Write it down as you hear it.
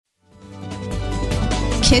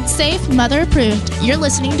Kids safe, mother approved. You're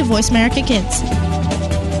listening to Voice America Kids.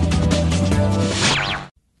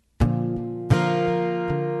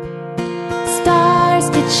 Stars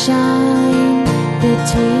could shine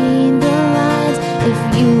between the lines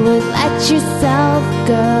if you would let yourself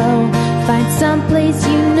go. Find someplace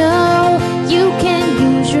you know you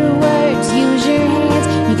can use your words, use your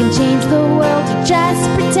hands. You can change the world, you just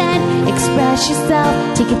pretend. Express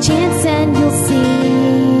yourself, take a chance and you'll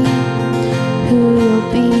see who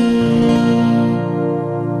you'll be.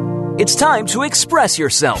 It's time to express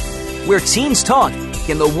yourself, where teens talk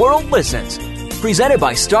and the world listens. Presented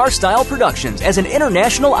by Star Style Productions as an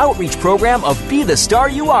international outreach program of Be the Star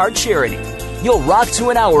You Are charity. You'll rock to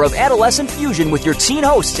an hour of adolescent fusion with your teen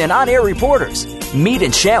hosts and on-air reporters. Meet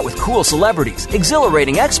and chat with cool celebrities,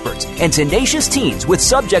 exhilarating experts, and tenacious teens with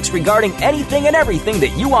subjects regarding anything and everything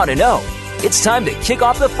that you want to know. It's time to kick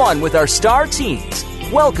off the fun with our star teens.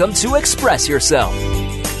 Welcome to Express Yourself.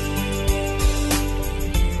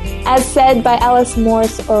 As said by Alice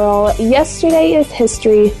Morse Earl, yesterday is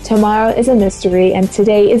history, tomorrow is a mystery, and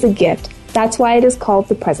today is a gift. That's why it is called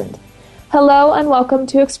the present. Hello and welcome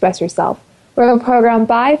to Express Yourself. We're a program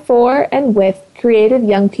by, for, and with creative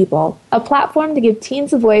young people, a platform to give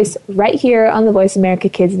teens a voice right here on the Voice America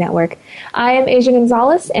Kids Network. I am Asia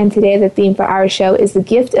Gonzalez, and today the theme for our show is the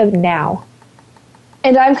gift of now.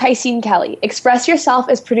 And I'm Kaisine Kelly. Express Yourself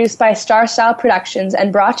is produced by Star Style Productions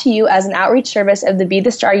and brought to you as an outreach service of the Be the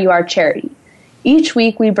Star You Are charity. Each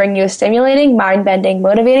week, we bring you a stimulating, mind-bending,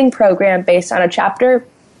 motivating program based on a chapter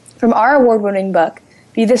from our award-winning book,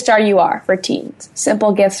 Be the Star You Are for Teens.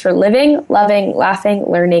 Simple gifts for living, loving, laughing,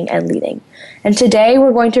 learning, and leading. And today,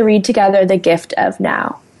 we're going to read together The Gift of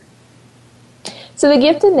Now. So The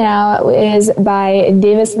Gift of Now is by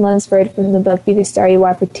Davis Lunsford from the book Be the Star You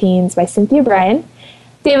Are for Teens by Cynthia Bryan.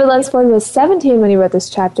 David Lunsford was 17 when he wrote this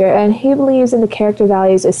chapter, and he believes in the character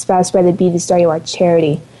values espoused by the Be the Star You Are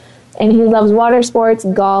charity. And he loves water sports,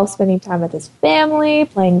 golf, spending time with his family,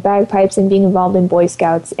 playing bagpipes, and being involved in Boy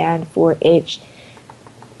Scouts and 4-H.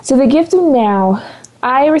 So The Gift of Now.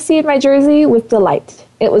 I received my jersey with delight.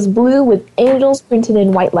 It was blue with angels printed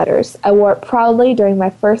in white letters. I wore it proudly during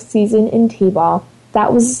my first season in T-ball.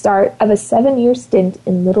 That was the start of a 7-year stint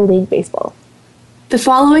in Little League Baseball. The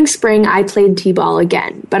following spring, I played T-ball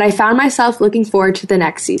again, but I found myself looking forward to the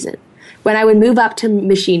next season, when I would move up to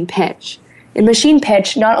machine pitch. In machine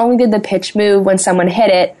pitch, not only did the pitch move when someone hit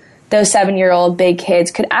it, those 7-year-old big kids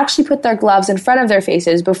could actually put their gloves in front of their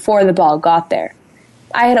faces before the ball got there.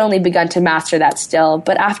 I had only begun to master that still,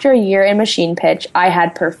 but after a year in machine pitch, I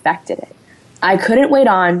had perfected it. I couldn't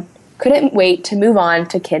wait to move on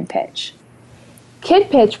to kid pitch.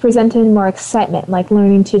 Kid pitch presented more excitement, like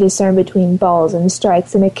learning to discern between balls and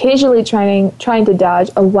strikes and occasionally trying to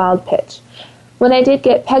dodge a wild pitch. When I did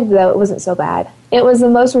get pegged, though, it wasn't so bad. It was the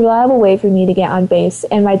most reliable way for me to get on base,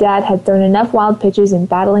 and my dad had thrown enough wild pitches in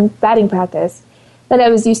batting practice that I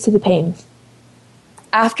was used to the pain.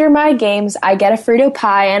 After my games, I get a Frito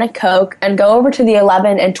pie and a Coke and go over to the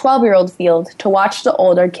 11 and 12-year-old field to watch the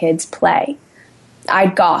older kids play.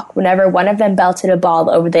 I'd gawk whenever one of them belted a ball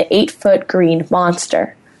over the 8-foot green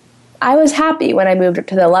monster. I was happy when I moved up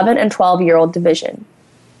to the 11 and 12-year-old division.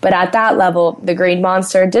 But at that level, the green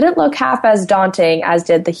monster didn't look half as daunting as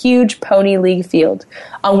did the huge Pony League field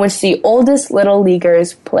on which the oldest Little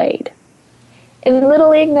Leaguers played. In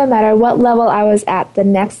Little League, no matter what level I was at, the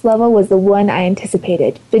next level was the one I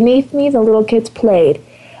anticipated. Beneath me, the little kids played.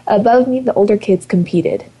 Above me, the older kids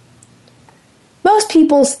competed. Most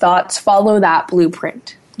people's thoughts follow that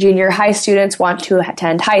blueprint. Junior high students want to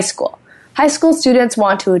attend high school. High school students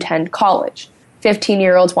want to attend college.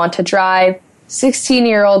 15-year-olds want to drive.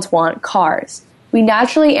 16-year-olds want cars. We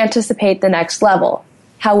naturally anticipate the next level.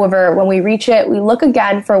 However, when we reach it, we look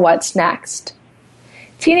again for what's next.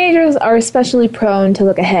 Teenagers are especially prone to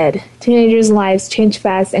look ahead. Teenagers' lives change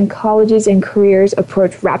fast, and colleges and careers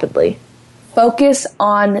approach rapidly. Focus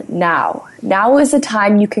on now. Now is the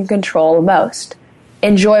time you can control most.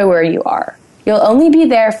 Enjoy where you are. You'll only be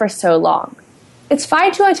there for so long. It's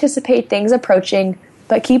fine to anticipate things approaching,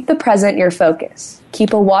 but keep the present your focus.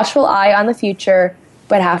 Keep a watchful eye on the future,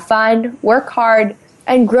 but have fun, work hard,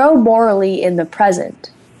 and grow morally in the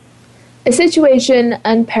present. A situation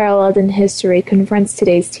unparalleled in history confronts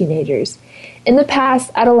today's teenagers. In the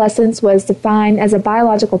past, adolescence was defined as a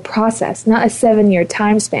biological process, not a 7-year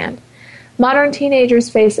time span. Modern teenagers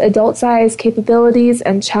face adult-sized capabilities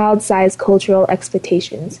and child-sized cultural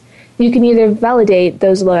expectations. You can either validate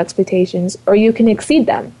those low expectations or you can exceed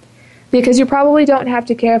them. Because you probably don't have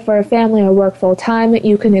to care for a family or work full-time,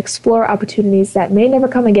 you can explore opportunities that may never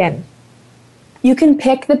come again. You can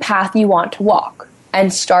pick the path you want to walk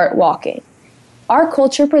and start walking. Our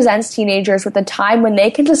culture presents teenagers with a time when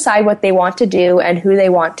they can decide what they want to do and who they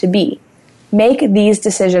want to be. Make these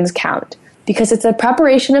decisions count, because it's the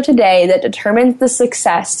preparation of today that determines the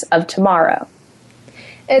success of tomorrow.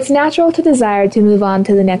 It's natural to desire to move on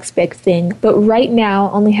to the next big thing, but right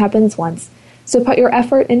now only happens once. So put your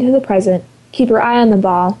effort into the present. Keep your eye on the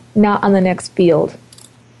ball, not on the next field.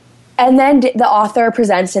 And then the author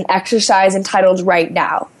presents an exercise entitled Right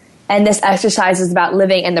Now. And this exercise is about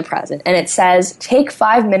living in the present. And it says, take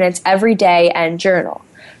 5 minutes every day and journal.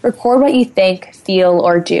 Record what you think, feel,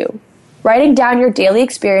 or do. Writing down your daily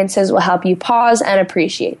experiences will help you pause and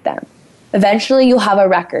appreciate them. Eventually, you'll have a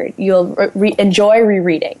record you'll enjoy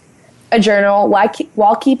rereading. A journal,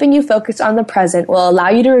 while keeping you focused on the present, will allow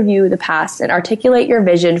you to review the past and articulate your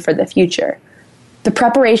vision for the future. The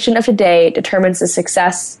preparation of today determines the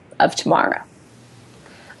success of tomorrow.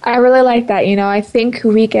 I really like that. I think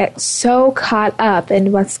we get so caught up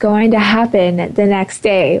in what's going to happen the next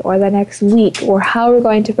day or the next week or how we're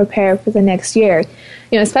going to prepare for the next year.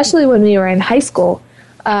 Especially when we were in high school.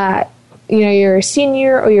 You're a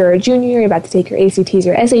senior or you're a junior, you're about to take your ACTs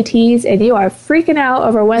or SATs, and you are freaking out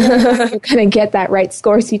over whether you're going to get that right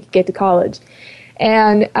score so you can get to college.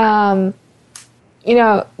 And,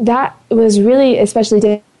 that was really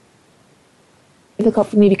especially difficult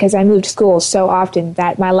for me because I moved schools so often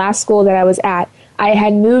that my last school that I was at, I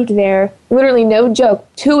had moved there, literally no joke,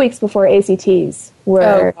 2 weeks before ACTs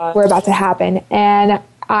were about to happen. And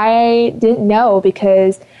I didn't know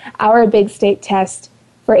because our big state test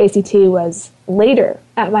for ACT was later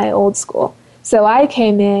at my old school. So I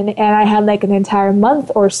came in and I had like an entire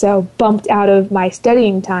month or so bumped out of my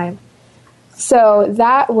studying time. So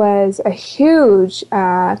that was a huge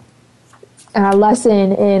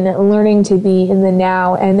lesson in learning to be in the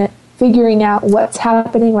now and figuring out what's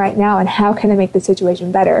happening right now and how can I make the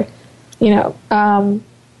situation better.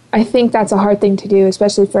 I think that's a hard thing to do,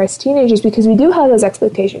 especially for us teenagers, because we do have those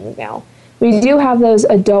expectations now. We do have those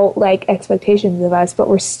adult-like expectations of us, but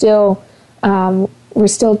we're still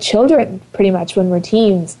children pretty much when we're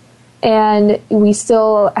teens, and we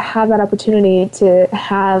still have that opportunity to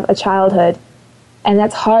have a childhood, and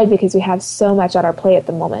that's hard because we have so much on our plate at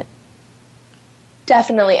the moment.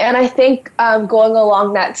 Definitely, and I think going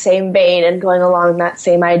along that same vein and going along that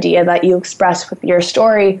same idea that you expressed with your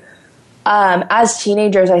story, as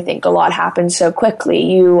teenagers, I think a lot happens so quickly.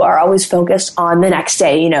 You are always focused on the next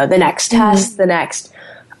day, the next test, the next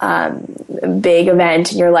big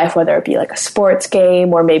event in your life, whether it be like a sports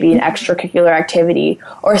game or maybe an extracurricular activity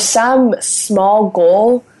or some small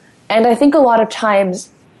goal. And I think a lot of times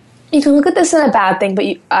you can look at this in a bad thing, but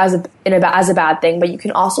as a bad thing, but you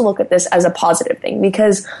can also look at this as a positive thing.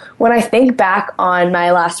 Because when I think back on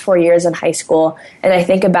my last 4 years in high school and I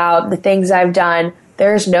think about the things I've done,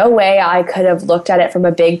 there's no way I could have looked at it from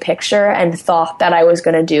a big picture and thought that I was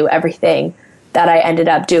going to do everything that I ended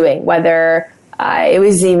up doing, whether it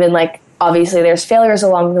was even like, obviously there's failures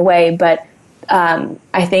along the way, but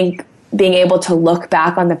I think being able to look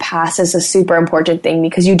back on the past is a super important thing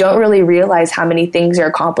because you don't really realize how many things you're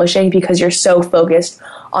accomplishing because you're so focused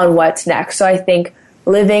on what's next. So I think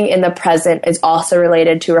living in the present is also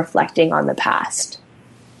related to reflecting on the past.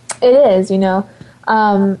 It is,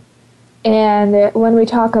 and when we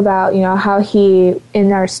talk about, how he,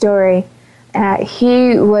 in our story,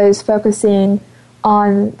 he was focusing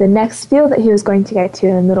on the next field that he was going to get to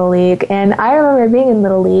in Little League. And I remember being in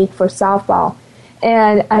Little League for softball.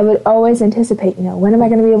 And I would always anticipate, when am I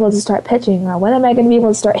going to be able to start pitching? Or when am I going to be able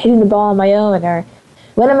to start hitting the ball on my own? Or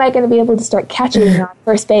when am I going to be able to start catching on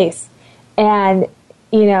first base? And,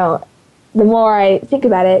 the more I think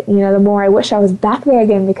about it, the more I wish I was back there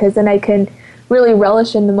again because then I can really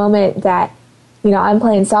relish in the moment that, I'm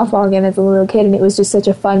playing softball again as a little kid, and it was just such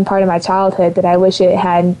a fun part of my childhood that I wish it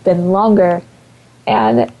had been longer.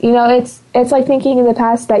 And, it's like thinking in the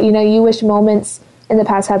past that, you wish moments in the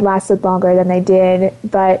past had lasted longer than they did,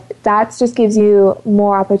 but that just gives you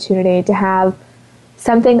more opportunity to have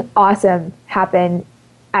something awesome happen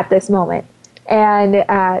at this moment. And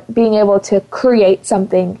being able to create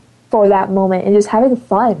something for that moment and just having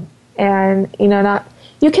fun. And,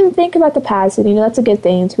 you can think about the past, and that's a good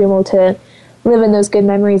thing to be able to live in those good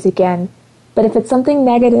memories again. But if it's something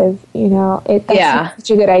negative, that's not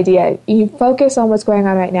such a good idea. You focus on what's going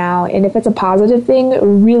on right now, and if it's a positive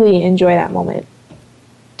thing, really enjoy that moment.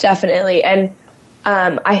 Definitely. And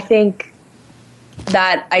I think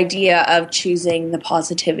that idea of choosing the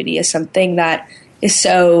positivity is something that is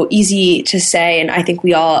so easy to say, and I think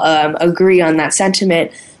we all agree on that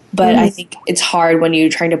sentiment. But I think it's hard when you're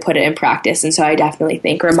trying to put it in practice. And so I definitely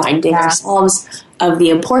think reminding ourselves of the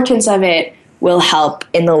importance of it will help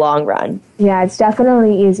in the long run. Yeah, it's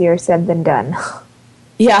definitely easier said than done.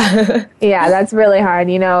 Yeah. Yeah, that's really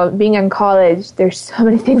hard. You know, being in college, there's so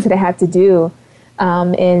many things that I have to do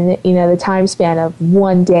in, you know, the time span of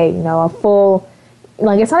one day, you know, a full,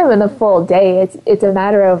 like, it's not even a full day. It's a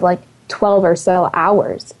matter of like 12 or so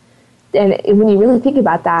hours. And when you really think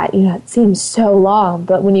about that, you know, it seems so long,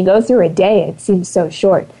 but when you go through a day, it seems so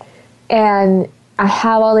short. And I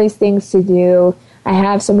have all these things to do. I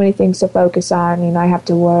have so many things to focus on. You know, I have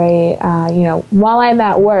to worry, you know, while I'm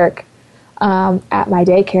at work, at my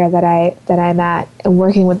daycare that I'm at and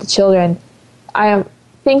working with the children, I am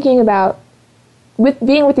thinking about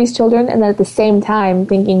being with these children, and then at the same time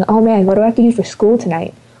thinking, oh man, what do I have to do for school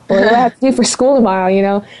tonight? Or what do I have to do for school tomorrow? You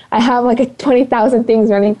know, I have like 20,000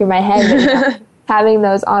 things running through my head. But, you know, having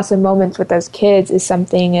those awesome moments with those kids is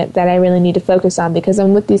something that I really need to focus on, because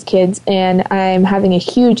I'm with these kids and I'm having a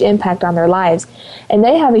huge impact on their lives, and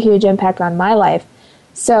they have a huge impact on my life.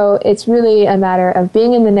 So it's really a matter of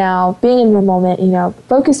being in the now, being in the moment, you know,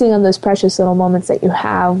 focusing on those precious little moments that you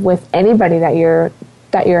have with anybody that you're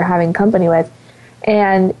having company with,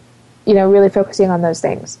 and, you know, really focusing on those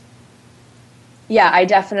things. Yeah, I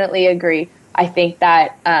definitely agree. I think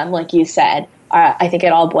that, like you said, I think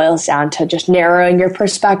it all boils down to just narrowing your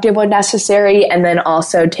perspective when necessary, and then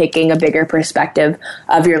also taking a bigger perspective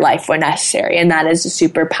of your life when necessary. And that is a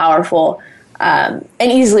super powerful and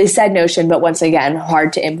easily said notion, but once again,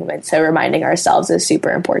 hard to implement. So reminding ourselves is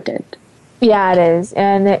super important. Yeah, it is.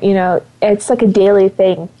 And, you know, it's like a daily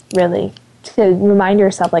thing, really, to remind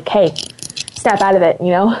yourself, like, hey, step out of it, you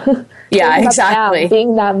know? Yeah, exactly. Now,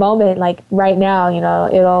 being that moment, like right now, you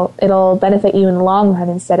know, it'll benefit you in the long run,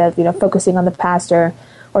 instead of, you know, focusing on the past or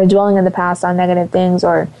dwelling in the past on negative things,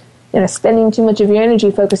 or, you know, spending too much of your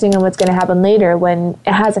energy focusing on what's going to happen later when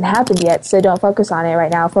it hasn't happened yet. So don't focus on it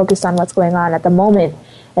right now. Focus on what's going on at the moment,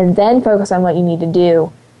 and then focus on what you need to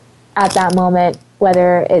do at that moment,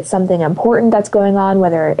 whether it's something important that's going on,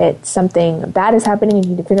 whether it's something bad is happening and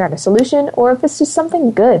you need to figure out a solution, or if it's just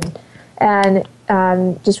something good. And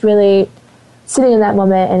just really sitting in that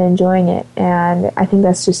moment and enjoying it. And I think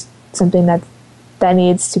that's just something that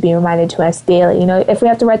needs to be reminded to us daily. You know, if we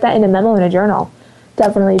have to write that in a memo in a journal,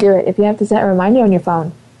 definitely do it. If you have to set a reminder on your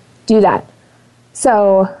phone, do that.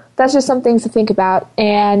 So that's just some things to think about.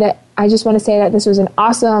 And I just want to say that this was an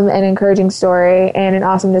awesome and encouraging story and an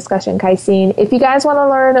awesome discussion, Kaisine. If you guys want to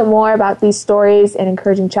learn more about these stories and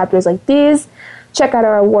encouraging chapters like these, check out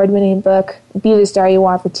our award-winning book, Be the Star You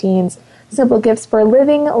Are for Teens: Simple Gifts for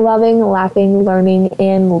Living, Loving, Laughing, Learning,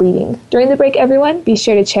 and Leading. During the break, everyone, be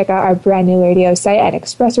sure to check out our brand new radio site at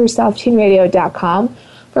expressyourselfteenradio.com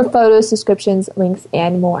for photos, descriptions, links,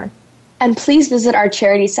 and more. And please visit our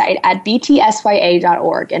charity site at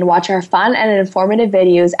btsya.org and watch our fun and informative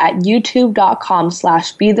videos at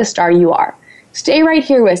youtube.com/bethestaryouare. Stay right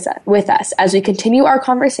here with us as we continue our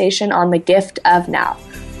conversation on the gift of now.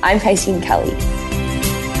 I'm Kaisine Kelly.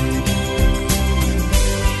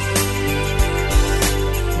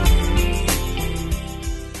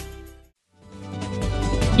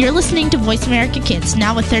 You're listening to Voice America Kids,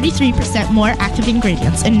 now with 33% more active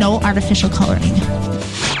ingredients and no artificial coloring.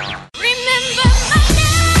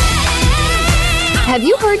 Have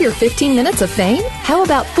you heard your 15 minutes of fame? How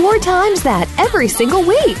about 4 times that every single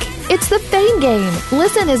week? It's the Fame Game.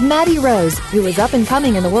 Listen as Maddie Rose, who is up and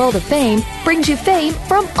coming in the world of fame, brings you fame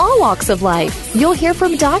from all walks of life. You'll hear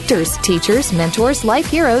from doctors, teachers, mentors, life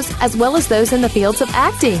heroes, as well as those in the fields of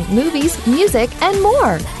acting, movies, music, and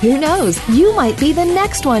more. Who knows? You might be the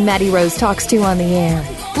next one Maddie Rose talks to on the air.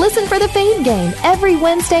 Listen for the Fame Game every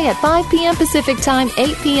Wednesday at 5 p.m. Pacific Time,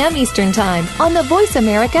 8 p.m. Eastern Time on the Voice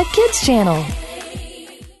America Kids channel.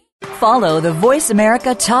 Follow the Voice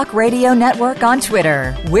America Talk Radio Network on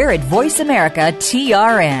Twitter. We're at Voice America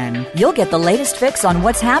TRN. You'll get the latest fix on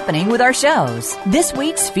what's happening with our shows, this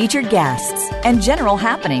week's featured guests, and general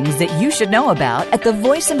happenings that you should know about at the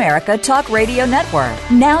Voice America Talk Radio Network.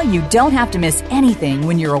 Now you don't have to miss anything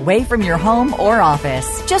when you're away from your home or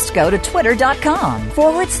office. Just go to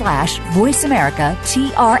twitter.com/Voice America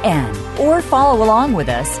TRN or follow along with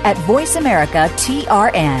us at Voice America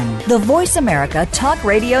TRN, the Voice America Talk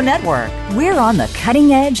Radio Network. We're on the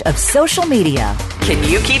cutting edge of social media. Can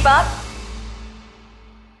you keep up?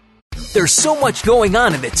 There's so much going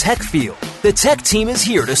on in the tech field. The tech team is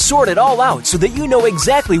here to sort it all out so that you know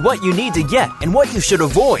exactly what you need to get and what you should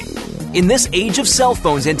avoid. In this age of cell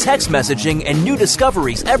phones and text messaging and new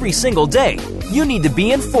discoveries every single day, you need to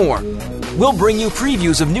be informed. We'll bring you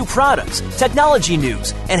previews of new products, technology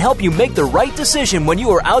news, and help you make the right decision when you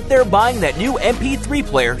are out there buying that new MP3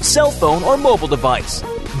 player, cell phone, or mobile device.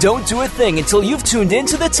 Don't do a thing until you've tuned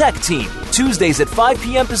into the Tech Team, Tuesdays at 5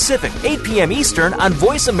 p.m. Pacific, 8 p.m. Eastern on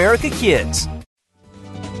Voice America Kids.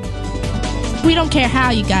 We don't care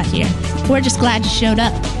how you got here. We're just glad you showed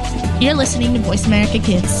up. You're listening to Voice America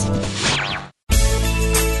Kids.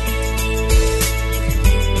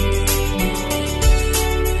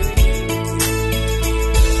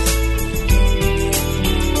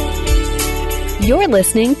 You're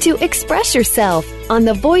listening to Express Yourself on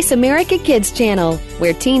the Voice America Kids channel,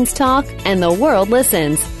 where teens talk and the world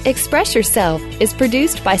listens. Express Yourself is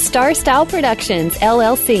produced by Star Style Productions,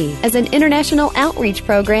 LLC, as an international outreach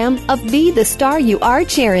program of Be the Star You Are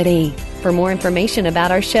charity. For more information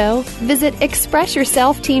about our show, visit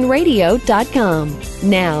ExpressYourselfTeenRadio.com.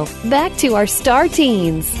 Now, back to our Star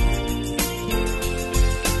Teens.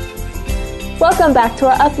 Welcome back to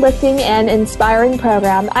our uplifting and inspiring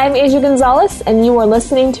program. I'm Asia Gonzalez, and you are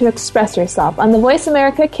listening to Express Yourself on the Voice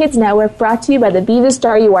America Kids Network, brought to you by the Be the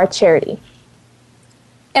Star You Are charity.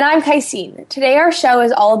 And I'm Kaisine. Today our show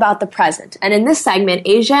is all about the present, and in this segment,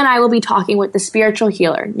 Asia and I will be talking with the spiritual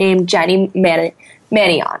healer named Jenny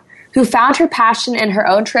Manion, who found her passion in her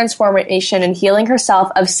own transformation in healing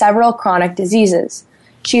herself of several chronic diseases.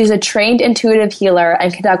 She is a trained intuitive healer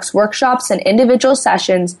and conducts workshops and individual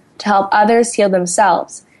sessions to help others heal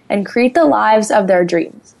themselves and create the lives of their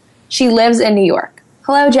dreams. She lives in New York.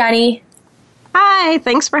 Hello, Jenny. Hi,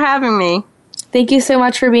 thanks for having me. Thank you so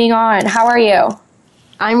much for being on. How are you?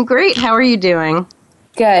 I'm great. How are you doing?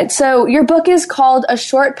 Good. So your book is called A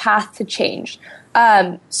Short Path to Change.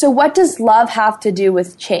 So what does love have to do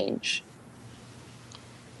with change?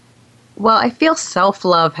 Well, I feel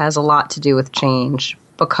self-love has a lot to do with change,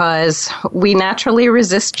 because we naturally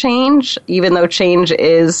resist change, even though change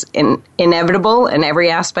is inevitable in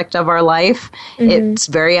every aspect of our life. Mm-hmm. It's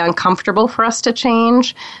very uncomfortable for us to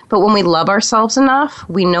change. But when we love ourselves enough,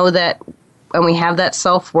 we know that when we have that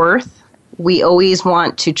self-worth, we always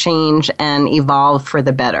want to change and evolve for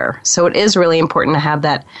the better. So it is really important to have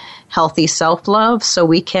that healthy self-love so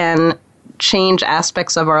we can change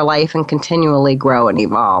aspects of our life and continually grow and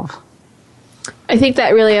evolve. I think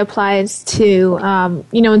that really applies to,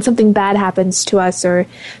 when something bad happens to us or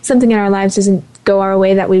something in our lives doesn't go our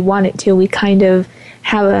way that we want it to, we kind of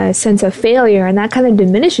have a sense of failure, and that kind of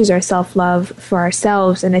diminishes our self-love for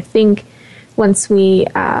ourselves. And I think once we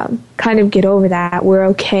kind of get over that, we're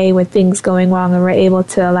okay with things going wrong and we're able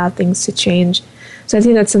to allow things to change. So I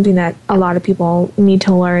think that's something that a lot of people need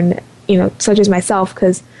to learn, such as myself,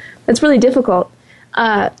 because that's really difficult.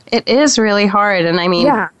 It is really hard. And I mean,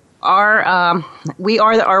 yeah. We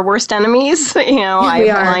are our worst enemies. I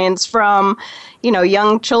have clients from,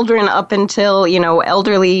 young children up until,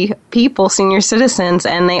 elderly people, senior citizens,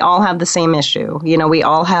 and they all have the same issue. We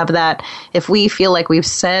all have that. If we feel like we've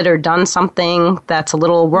said or done something that's a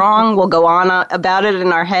little wrong, we'll go on about it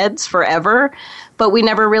in our heads forever. But we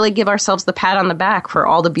never really give ourselves the pat on the back for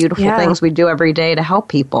all the beautiful things we do every day to help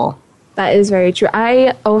people. That is very true.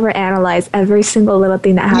 I overanalyze every single little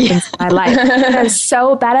thing that happens in my life. I'm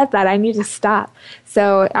so bad at that. I need to stop.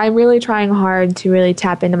 So I'm really trying hard to really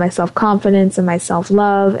tap into my self-confidence and my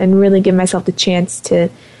self-love and really give myself the chance to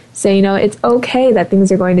say, it's okay that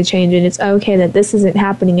things are going to change, and it's okay that this isn't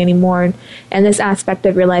happening anymore, and this aspect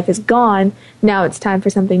of your life is gone. Now it's time for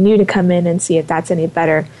something new to come in and see if that's any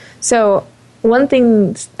better. So one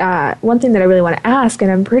thing that I really want to ask,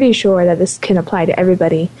 and I'm pretty sure that this can apply to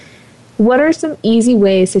everybody, what are some easy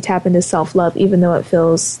ways to tap into self-love, even though it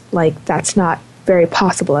feels like that's not very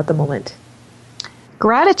possible at the moment?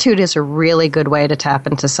 Gratitude is a really good way to tap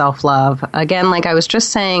into self-love. Again, like I was just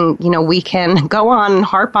saying, we can go on and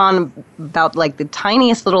harp on about like the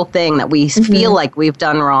tiniest little thing that we feel like we've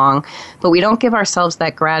done wrong, but we don't give ourselves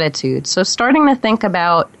that gratitude. So starting to think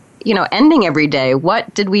about, ending every day.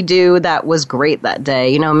 What did we do that was great that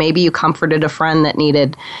day? Maybe you comforted a friend that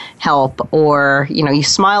needed help, or, you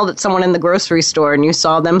smiled at someone in the grocery store and you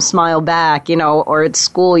saw them smile back, or at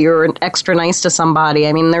school you were extra nice to somebody.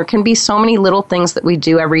 I mean, there can be so many little things that we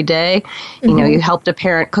do every day. You helped a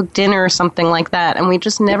parent cook dinner or something like that, and we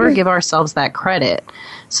just never give ourselves that credit.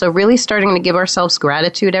 So really starting to give ourselves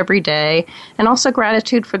gratitude every day, and also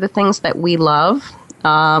gratitude for the things that we love.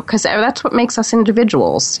 Because that's what makes us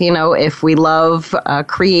individuals. If we love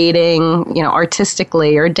creating,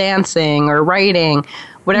 artistically or dancing or writing,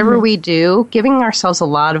 whatever we do, giving ourselves a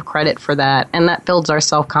lot of credit for that. And that builds our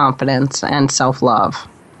self-confidence and self-love.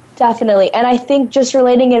 Definitely. And I think just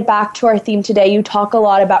relating it back to our theme today, you talk a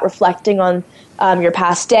lot about reflecting on your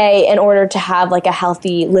past day in order to have like a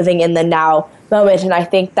healthy living in the now moment. And I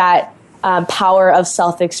think that power of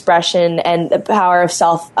self-expression and the power of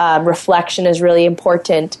self-reflection is really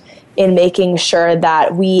important in making sure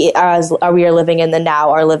that we are living in the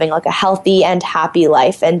now, are living like a healthy and happy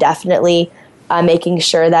life, and definitely making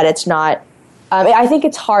sure that it's not. I think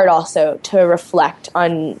it's hard also to reflect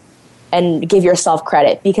on and give yourself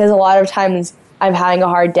credit, because a lot of times I'm having a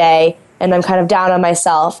hard day and I'm kind of down on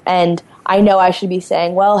myself, and I know I should be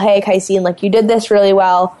saying, well, hey, Kaisine, like, you did this really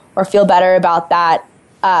well, or feel better about that.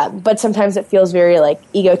 But sometimes it feels very like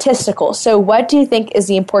egotistical. So what do you think is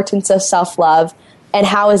the importance of self-love, and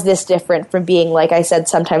how is this different from being, like I said,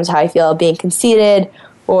 sometimes how I feel, being conceited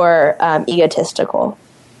or egotistical?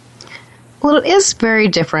 Well, it is very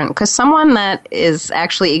different, because someone that is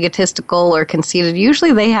actually egotistical or conceited,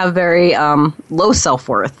 usually they have very low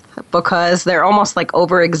self-worth, because they're almost like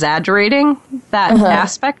over-exaggerating that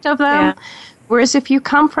aspect of them. Yeah. Whereas if you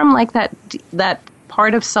come from like that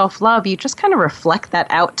part of self-love, you just kind of reflect that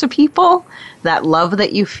out to people, that love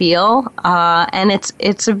that you feel, and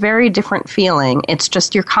it's a very different feeling. It's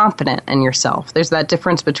just you're confident in yourself. There's that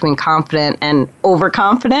difference between confident and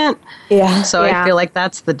overconfident. Yeah. So I feel like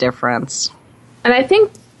that's the difference. And I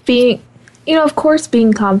think being, of course,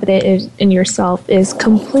 being confident in yourself is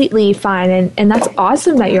completely fine, and that's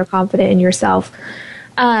awesome that you're confident in yourself.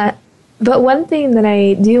 But one thing that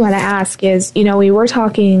I do want to ask is, we were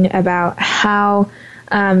talking about how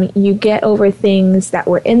you get over things that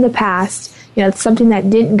were in the past, something that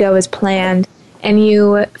didn't go as planned, and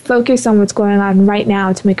you focus on what's going on right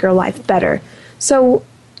now to make your life better. So,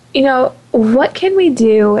 what can we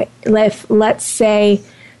do if, let's say,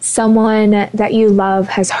 someone that you love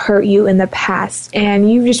has hurt you in the past,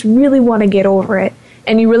 and you just really want to get over it,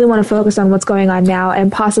 and you really want to focus on what's going on now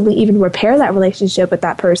and possibly even repair that relationship with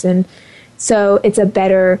that person, so it's a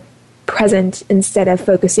better present instead of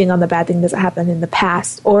focusing on the bad thing that happened in the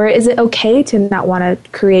past? Or is it okay to not want to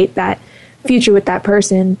create that future with that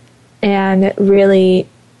person and really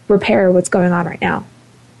repair what's going on right now?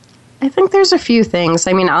 I think there's a few things.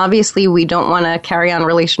 I mean, obviously, we don't want to carry on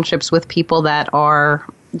relationships with people that are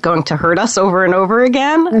going to hurt us over and over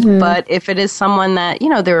again. Mm-hmm. But if it is someone that,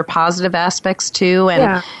 there are positive aspects to,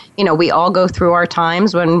 and, we all go through our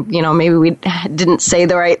times when, maybe we didn't say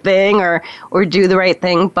the right thing or do the right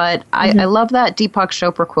thing. But I love that Deepak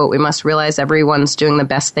Chopra quote, we must realize everyone's doing the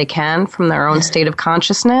best they can from their own state of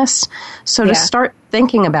consciousness. So to start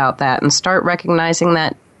thinking about that and start recognizing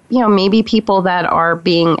that, maybe people that are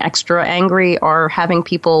being extra angry are having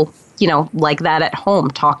people, like that at home,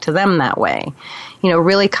 talk to them that way.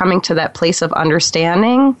 Really coming to that place of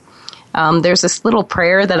understanding. There's this little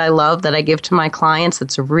prayer that I love that I give to my clients.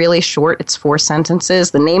 It's really short. It's 4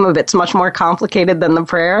 sentences. The name of it's much more complicated than the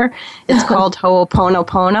prayer. It's called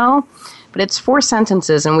Ho'oponopono, but it's 4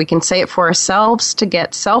 sentences, and we can say it for ourselves to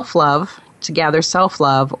get self-love, to gather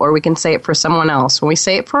self-love, or we can say it for someone else. When we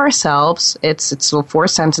say it for ourselves, it's 4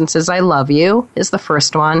 sentences. I love you is the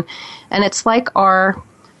first one, and it's like our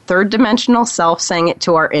third dimensional self saying it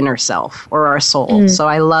to our inner self or our soul. So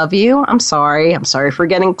I love you. I'm sorry. I'm sorry for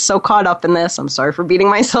getting so caught up in this. I'm sorry for beating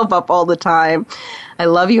myself up all the time. I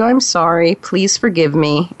love you. I'm sorry. Please forgive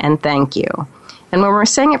me. And thank you. And when we're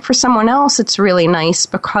saying it for someone else, it's really nice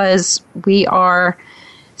because we are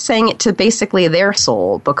saying it to basically their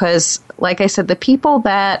soul. Because, like I said, the people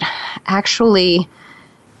that actually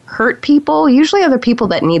hurt people usually are the people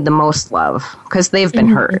that need the most love because they've been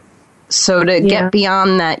hurt. So to get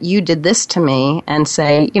beyond that, you did this to me, and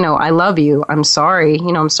say, I love you. I'm sorry.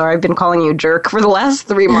 I'm sorry I've been calling you a jerk for the last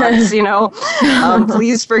 3 months,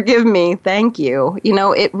 please forgive me. Thank you.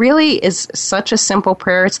 It really is such a simple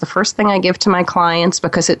prayer. It's the first thing I give to my clients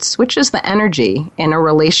because it switches the energy in a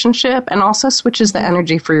relationship and also switches the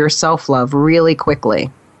energy for your self-love really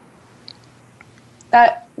quickly.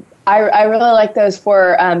 I really like those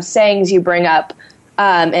 4 sayings you bring up.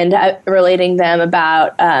 And relating them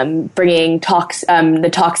about bringing the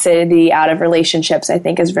toxicity out of relationships, I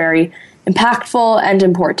think, is very impactful and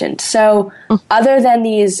important. So other than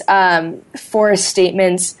these 4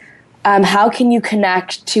 statements, how can you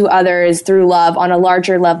connect to others through love on a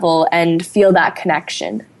larger level and feel that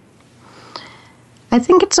connection? I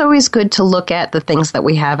think it's always good to look at the things that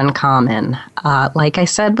we have in common. Like I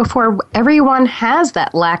said before, everyone has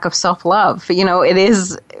that lack of self-love.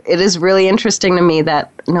 It is really interesting to me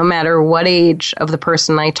that no matter what age of the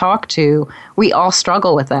person I talk to, we all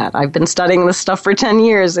struggle with that. I've been studying this stuff for 10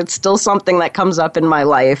 years. It's still something that comes up in my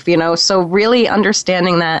life, So really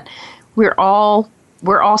understanding that we're all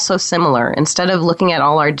so similar. Instead of looking at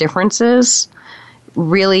all our differences,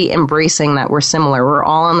 really embracing that we're similar. We're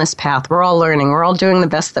all on this path. We're all learning. We're all doing the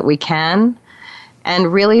best that we can.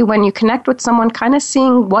 And really, when you connect with someone, kind of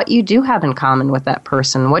seeing what you do have in common with that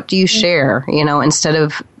person. What do you share? Instead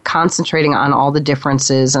of concentrating on all the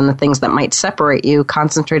differences and the things that might separate you,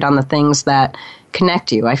 concentrate on the things that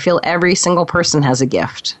connect you. I feel every single person has a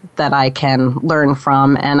gift that I can learn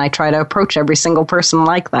from, and I try to approach every single person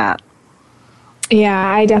like that. Yeah,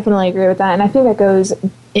 I definitely agree with that. And I think that goes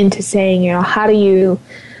into saying, how do you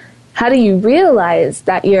realize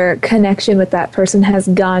that your connection with that person has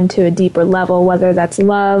gone to a deeper level, whether that's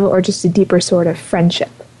love or just a deeper sort of friendship?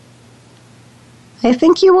 I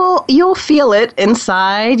think you'll feel it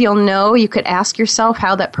inside. You'll know. You could ask yourself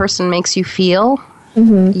how that person makes you feel.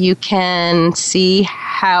 Mm-hmm. You can see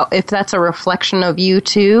if that's a reflection of you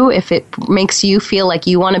too, if it makes you feel like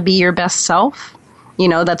you want to be your best self.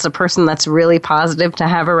 That's a person that's really positive to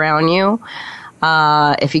have around you.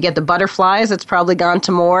 If you get the butterflies, it's probably gone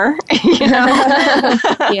to more.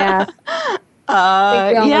 Yeah.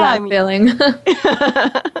 Feeling.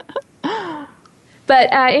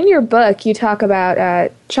 But in your book, you talk about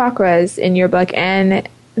chakras in your book, and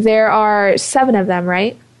there are 7 of them,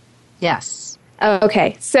 right? Yes.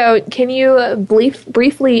 Okay. So can you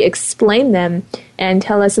briefly explain them and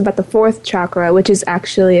tell us about the 4th chakra, which is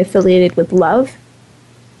actually affiliated with love?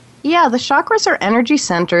 Yeah, the chakras are energy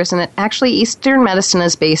centers, and Eastern medicine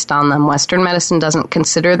is based on them. Western medicine doesn't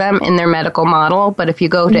consider them in their medical model, but if you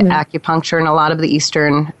go to acupuncture and a lot of the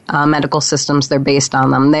Eastern medical systems, they're based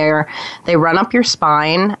on them. They run up your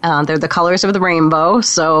spine. They're the colors of the rainbow,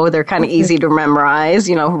 so they're kind of easy to memorize.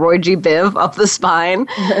 Roy G. Biv up the spine.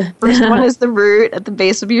 First one is the root at the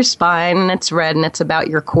base of your spine, and it's red, and it's about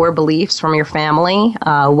your core beliefs from your family,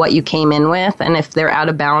 what you came in with, and if they're out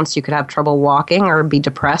of balance, you could have trouble walking or be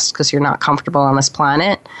depressed because you're not comfortable on this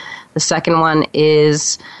planet. The second one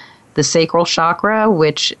is the sacral chakra,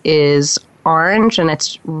 which is orange, and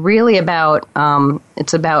it's really about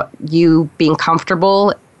you being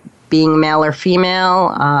comfortable, being male or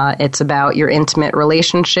female. It's about your intimate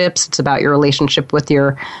relationships. It's about your relationship with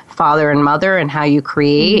your father and mother and how you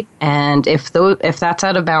create. And if that's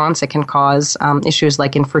out of balance, it can cause issues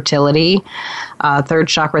like infertility. Third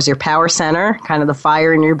chakra is your power center, kind of the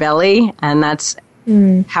fire in your belly, and that's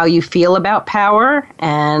how you feel about power.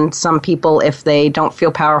 And some people, if they don't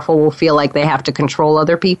feel powerful, will feel like they have to control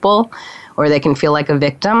other people, or they can feel like a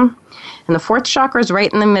victim. And the 4th chakra is right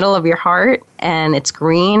in the middle of your heart, and it's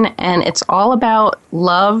green, and it's all about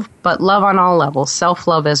love, but love on all levels,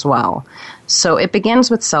 self-love as well. So it begins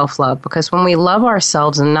with self-love, because when we love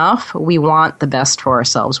ourselves enough, we want the best for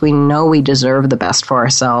ourselves. We know we deserve the best for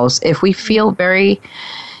ourselves. If we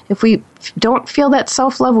don't feel that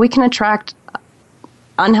self-love, we can attract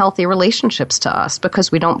unhealthy relationships to us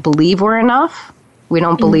because we don't believe we're enough. We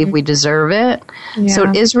don't believe we deserve it. Yeah. So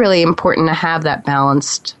it is really important to have that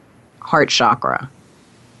balanced heart chakra.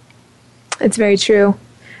 It's very true.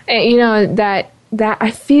 That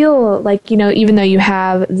I feel like, even though you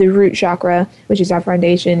have the root chakra, which is our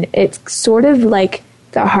foundation, it's sort of like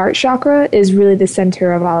the heart chakra is really the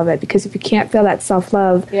center of all of it, because if you can't feel that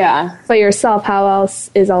self-love for yourself, how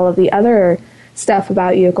else is all of the other stuff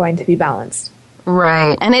about you going to be balanced?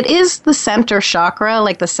 Right. And it is the center chakra,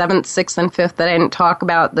 like the 7th, 6th, and 5th that I didn't talk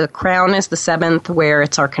about. The crown is the 7th, where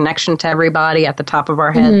it's our connection to everybody at the top of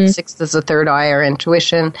our head. 6th is the third eye, our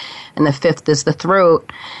intuition. And the 5th is the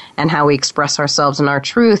throat and how we express ourselves and our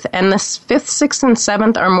truth. And the 5th, 6th, and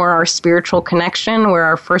 7th are more our spiritual connection, where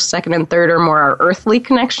our 1st, 2nd, and 3rd are more our earthly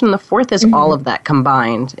connection. The 4th is all of that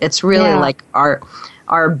combined. It's really like our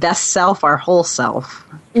best self, our whole self.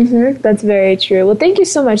 That's very true. Well, thank you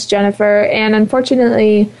so much, Jennifer. And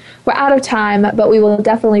unfortunately, we're out of time, but we will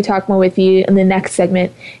definitely talk more with you in the next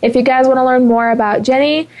segment. If you guys want to learn more about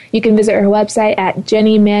Jenny, you can visit her website at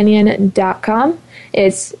jennymanion.com.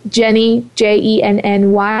 It's Jenny, Jenny,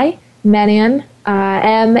 Mannion,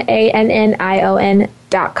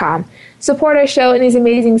 MANNION.com. Support our show and these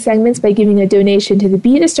amazing segments by giving a donation to the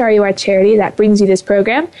Be the Star You Are charity that brings you this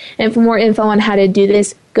program. And for more info on how to do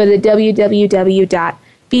this, go to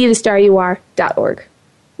www.bethestaryouare.org.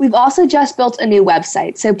 We've also just built a new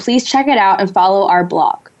website, so please check it out and follow our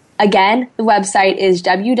blog. Again, the website is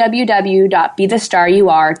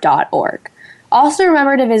www.bethestaryouare.org. Also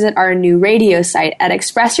remember to visit our new radio site at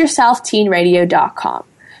expressyourselfteenradio.com.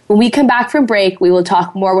 When we come back from break, we will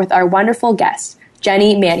talk more with our wonderful guest,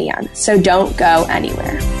 Jenny Mannion, so don't go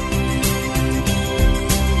anywhere.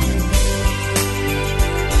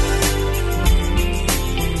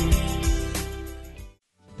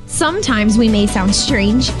 Sometimes we may sound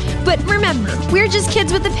strange, but remember, we're just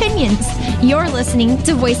kids with opinions. You're listening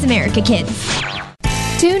to Voice America Kids.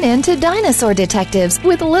 Tune in to Dinosaur Detectives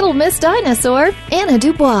with Little Miss Dinosaur, Anna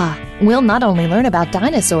Dubois. We'll not only learn about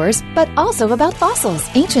dinosaurs, but also about fossils,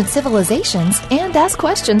 ancient civilizations, and ask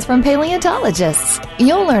questions from paleontologists.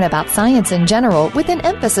 You'll learn about science in general with an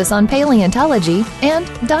emphasis on paleontology and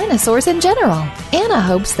dinosaurs in general. Anna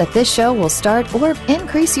hopes that this show will start or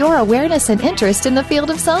increase your awareness and interest in the field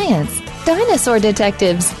of science. Dinosaur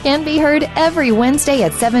Detectives can be heard every Wednesday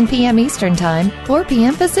at 7 p.m. Eastern Time, 4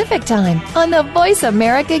 p.m. Pacific Time on the Voice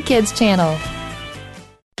America Kids channel.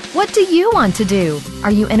 What do you want to do?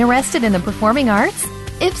 Are you interested in the performing arts?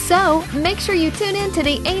 If so, make sure you tune in to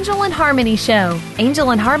the Angel and Harmony Show.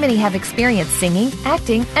 Angel and Harmony have experience singing,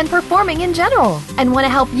 acting, and performing in general, and want to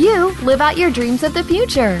help you live out your dreams of the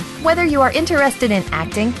future. Whether you are interested in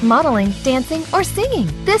acting, modeling, dancing, or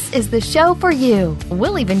singing, this is the show for you.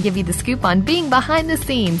 We'll even give you the scoop on being behind the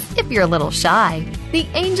scenes if you're a little shy. The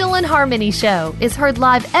Angel and Harmony Show is heard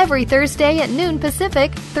live every Thursday at noon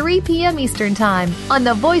Pacific, 3 p.m. Eastern Time on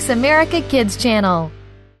the Voice America Kids channel.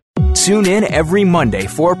 Tune in every Monday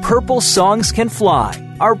for Purple Songs Can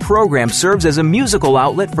Fly. Our program serves as a musical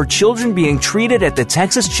outlet for children being treated at the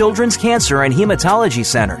Texas Children's Cancer and Hematology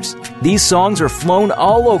Centers. These songs are flown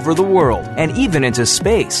all over the world and even into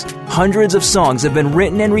space. Hundreds of songs have been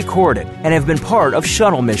written and recorded and have been part of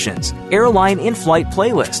shuttle missions, airline in-flight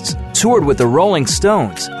playlists, toured with the Rolling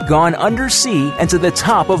Stones, gone undersea and to the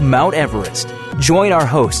top of Mount Everest. Join our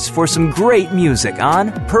hosts for some great music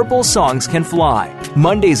on Purple Songs Can Fly,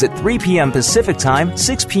 Mondays at 3 p.m. Pacific Time,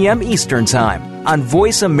 6 p.m. Eastern Time on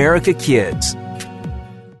Voice America Kids.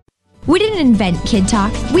 We didn't invent Kid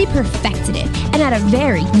Talk, we perfected it, and at a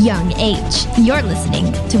very young age. You're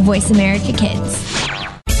listening to Voice America Kids.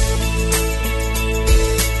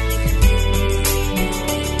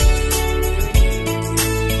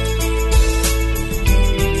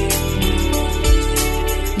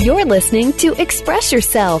 You're listening to Express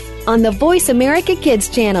Yourself on the Voice America Kids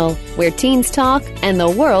channel, where teens talk and the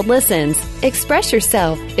world listens. Express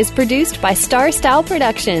Yourself is produced by Star Style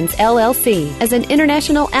Productions, LLC, as an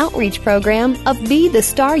international outreach program of Be the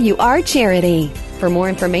Star You Are charity. For more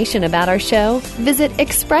information about our show, visit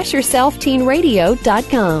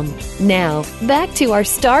ExpressYourselfTeenRadio.com. Now, back to our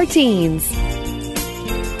star teens.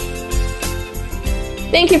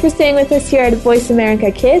 Thank you for staying with us here at Voice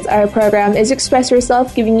America Kids. Our program is Express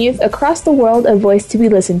Yourself, giving youth across the world a voice to be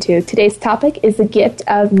listened to. Today's topic is the gift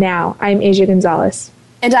of now. I'm Asia Gonzalez.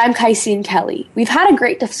 And I'm Kaisine Kelly. We've had a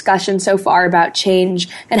great discussion so far about change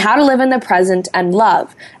and how to live in the present and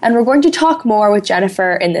love, and we're going to talk more with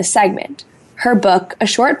Jennifer in this segment. Her book, A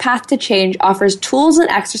Short Path to Change, offers tools and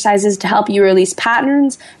exercises to help you release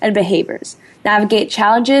patterns and behaviors, navigate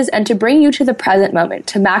challenges, and to bring you to the present moment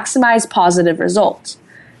to maximize positive results.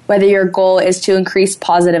 Whether your goal is to increase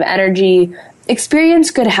positive energy, experience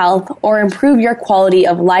good health, or improve your quality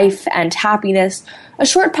of life and happiness, A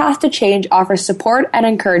Short Path to Change offers support and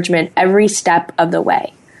encouragement every step of the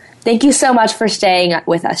way. Thank you so much for staying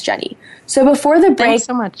with us, Jenny. So before the break, thanks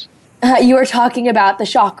so much. You were talking about the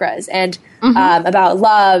chakras and about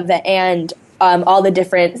love and all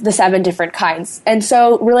the 7 different kinds. And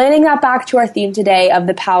so relating that back to our theme today of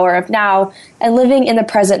the power of now and living in the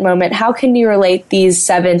present moment, how can you relate these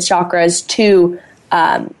 7 chakras to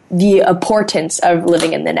the importance of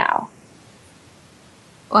living in the now?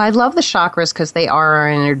 Well, I love the chakras because they are our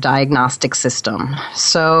inner diagnostic system.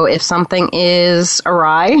 So if something is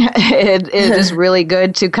awry, it is really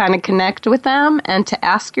good to kind of connect with them and to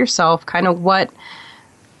ask yourself kind of what,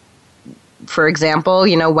 for example,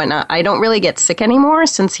 when I don't really get sick anymore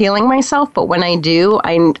since healing myself, but when I do,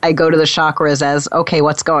 I go to the chakras as, okay,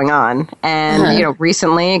 what's going on? And,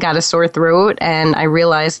 recently I got a sore throat and I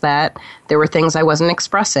realized that there were things I wasn't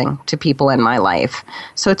expressing to people in my life.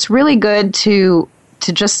 So it's really good to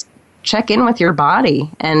just check in with your body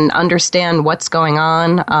and understand what's going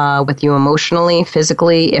on with you emotionally,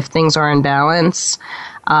 physically, if things are in balance.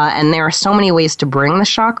 And there are so many ways to bring the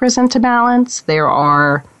chakras into balance. There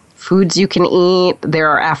are foods you can eat. There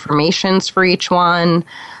are affirmations for each one.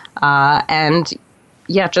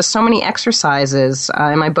 Just so many exercises.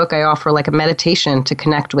 In my book, I offer like a meditation to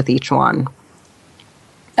connect with each one.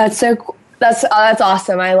 That's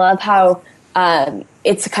awesome. I love how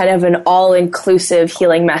it's kind of an all-inclusive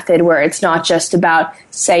healing method where it's not just about,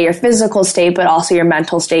 say, your physical state, but also your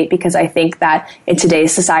mental state, because I think that in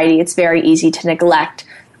today's society, it's very easy to neglect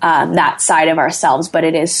that side of ourselves, but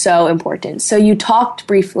it is so important. So you talked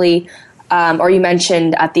briefly, or you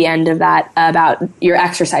mentioned at the end of that about your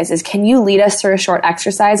exercises. Can you lead us through a short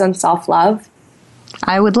exercise on self-love?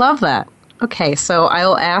 I would love that. Okay, so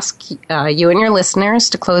I'll ask you and your listeners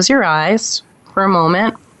to close your eyes for a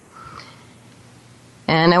moment.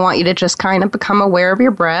 And I want you to just kind of become aware of your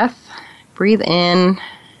breath. Breathe in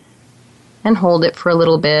and hold it for a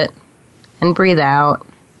little bit. And breathe out.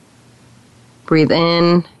 Breathe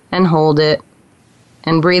in and hold it.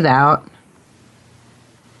 And breathe out.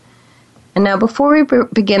 And now before we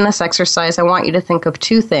begin this exercise, I want you to think of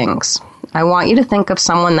 2 things. I want you to think of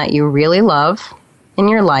someone that you really love. in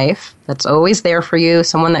your life that's always there for you,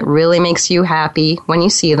 someone that really makes you happy when you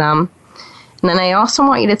see them. And then I also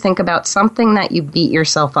want you to think about something that you beat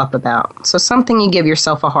yourself up about. So something you give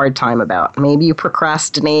yourself a hard time about. Maybe you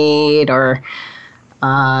procrastinate, or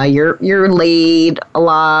you're late a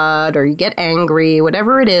lot, or you get angry.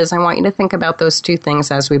 Whatever it is, I want you to think about those two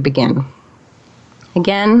things as we begin.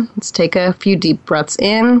 Again, let's take a few deep breaths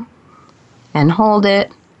in and hold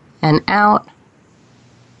it, and out,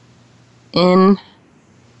 in,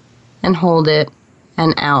 and hold it,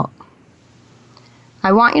 and out.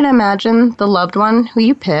 I want you to imagine the loved one who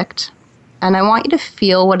you picked, and I want you to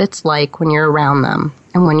feel what it's like when you're around them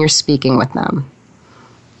and when you're speaking with them.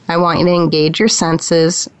 I want you to engage your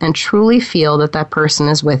senses and truly feel that that person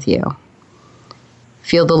is with you.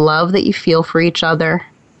 Feel the love that you feel for each other,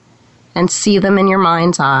 and see them in your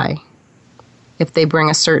mind's eye. If they bring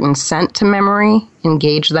a certain scent to memory,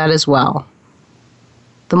 engage that as well.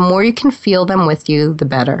 The more you can feel them with you, the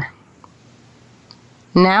better.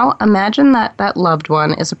 Now imagine that that loved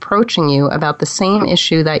one is approaching you about the same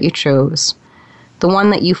issue that you chose, the one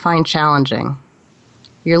that you find challenging.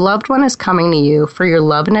 Your loved one is coming to you for your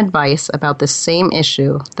love and advice about the same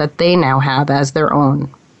issue that they now have as their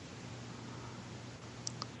own.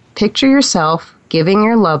 Picture yourself giving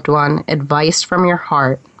your loved one advice from your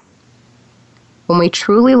heart. When we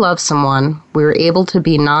truly love someone, we are able to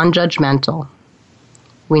be non-judgmental.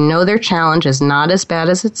 We know their challenge is not as bad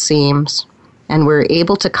as it seems, and we're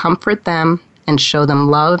able to comfort them and show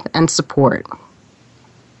them love and support.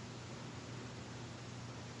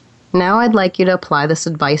 Now I'd like you to apply this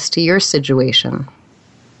advice to your situation.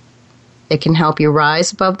 It can help you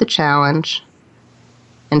rise above the challenge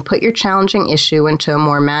and put your challenging issue into a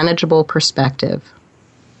more manageable perspective.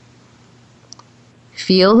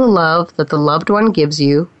 Feel the love that the loved one gives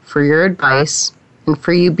you for your advice and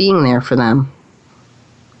for you being there for them.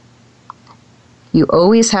 You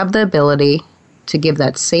always have the ability to give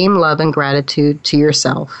that same love and gratitude to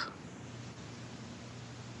yourself.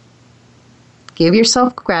 Give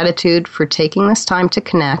yourself gratitude for taking this time to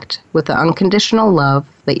connect with the unconditional love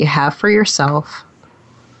that you have for yourself.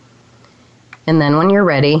 And then when you're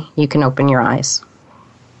ready, you can open your eyes.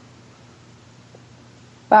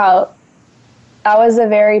 Wow. That was a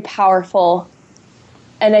very powerful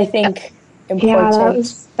and I think important.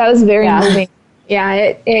 Yeah, that was very moving.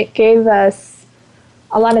 Yeah, it gave us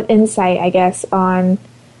a lot of insight, I guess, on,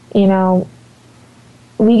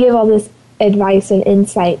 we give all this advice and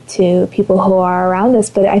insight to people who are around us,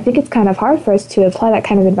 but I think it's kind of hard for us to apply that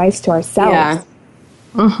kind of advice to ourselves. Yeah.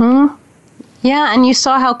 Mm-hmm. Yeah, and you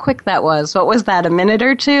saw how quick that was. What was that, a minute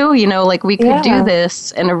or two? We could do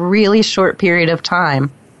this in a really short period of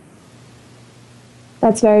time.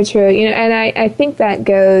 That's very true. And I think that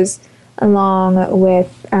goes along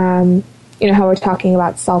with, how we're talking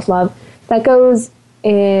about self-love. That goes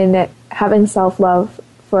in having self-love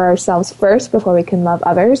for ourselves first before we can love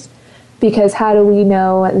others. Because how do we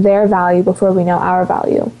know their value before we know our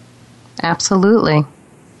value? Absolutely.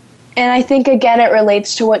 And I think, again, it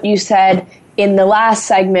relates to what you said in the last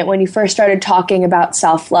segment when you first started talking about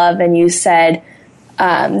self-love, and you said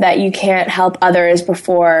that you can't help others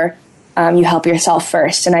before you help yourself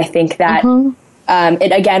first. And I think that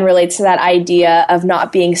it, again, relates to that idea of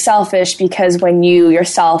not being selfish, because when you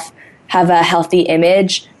yourself have a healthy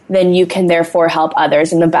image, then you can therefore help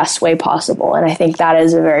others in the best way possible. And I think that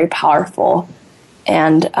is a very powerful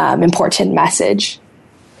and important message.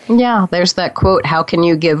 Yeah, there's that quote, how can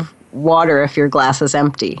you give water if your glass is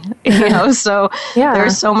empty? So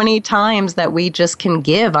there's so many times that we just can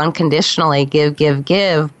give unconditionally,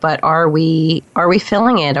 give, but are we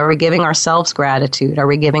filling it? Are we giving ourselves gratitude? Are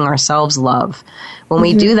we giving ourselves love? When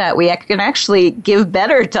we do that, we can actually give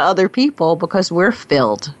better to other people because we're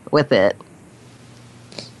filled with it.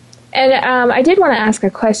 And I did want to ask a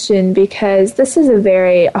question, because this is a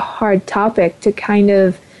very hard topic to kind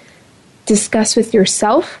of discuss with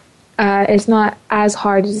yourself. It's not as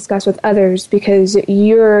hard to discuss with others because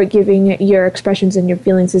you're giving your expressions and your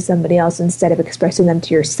feelings to somebody else instead of expressing them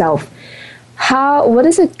to yourself. What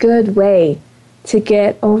is a good way to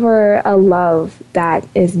get over a love that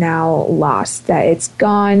is now lost, that it's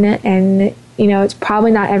gone and, it's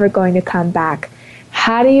probably not ever going to come back?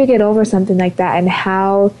 How do you get over something like that, and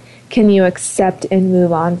how can you accept and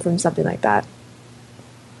move on from something like that?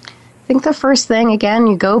 I think the first thing, again,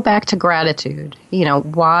 you go back to gratitude.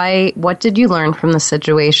 What did you learn from the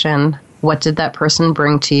situation? What did that person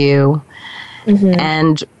bring to you?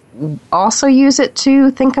 And also use it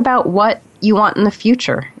to think about what you want in the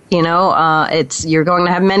future. It's you're going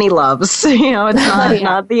to have many loves.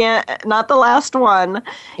 It's not the last one.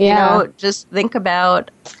 Yeah. Just think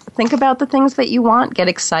about the things that you want. Get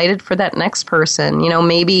excited for that next person.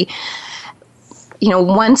 Maybe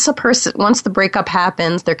once the breakup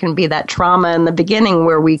happens, there can be that trauma in the beginning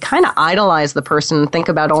where we kind of idolize the person and think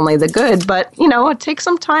about only the good. But, take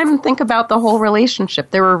some time and think about the whole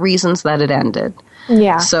relationship. There were reasons that it ended.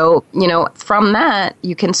 Yeah. So, from that,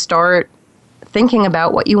 you can start thinking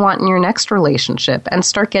about what you want in your next relationship and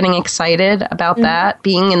start getting excited about that,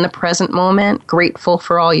 being in the present moment, grateful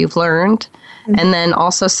for all you've learned. And then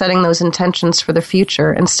also setting those intentions for the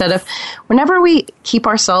future instead of whenever we keep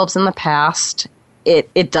ourselves in the past,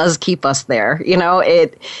 it does keep us there.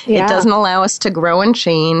 It doesn't allow us to grow and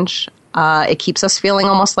change. It keeps us feeling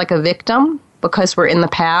almost like a victim because we're in the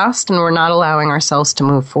past and we're not allowing ourselves to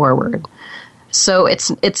move forward. So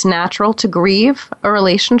it's natural to grieve a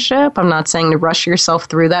relationship. I'm not saying to rush yourself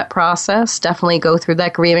through that process. Definitely go through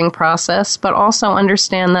that grieving process, but also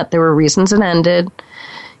understand that there were reasons it ended.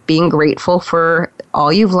 Being grateful for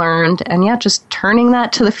all you've learned, and just turning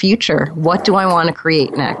that to the future. What do I want to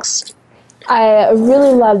create next? I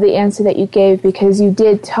really love the answer that you gave because you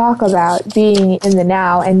did talk about being in the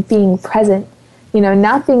now and being present,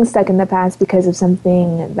 not being stuck in the past because of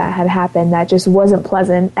something that had happened that just wasn't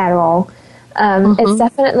pleasant at all. It's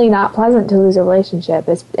definitely not pleasant to lose a relationship,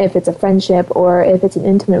 if it's a friendship or if it's an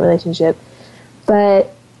intimate relationship.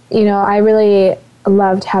 But, I really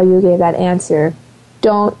loved how you gave that answer.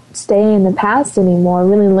 Don't stay in the past anymore.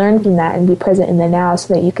 Really learn from that and be present in the now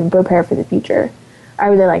so that you can prepare for the future. I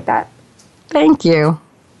really like that. Thank you.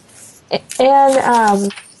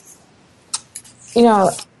 And,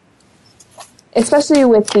 especially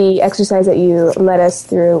with the exercise that you led us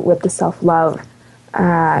through with the self-love,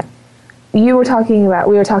 we were talking about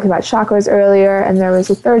chakras earlier, and there was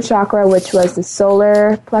a third chakra, which was the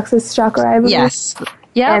solar plexus chakra, I believe. Yes.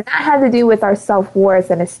 Yeah. And that had to do with our self-worth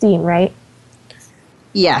and esteem, right?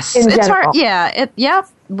 Yes. In it's general. hard. Yeah.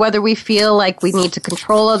 Whether we feel like we need to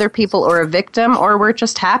control other people or a victim, or we're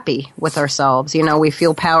just happy with ourselves. We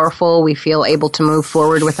feel powerful. We feel able to move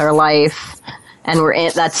forward with our life. And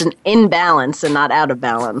that's an imbalance and not out of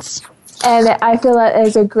balance. And I feel that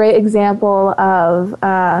is a great example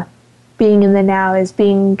of being in the now is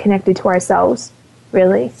being connected to ourselves,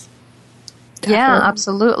 really. Definitely. Yeah,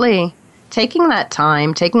 absolutely. Taking that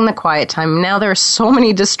time, taking the quiet time. Now there are so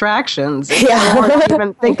many distractions. I don't want to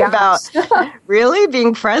even think about really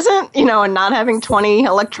being present, and not having 20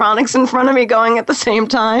 electronics in front of me going at the same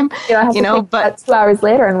time. But 2 hours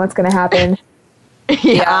later and what's going to happen.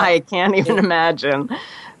 I can't even imagine.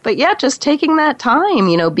 But just taking that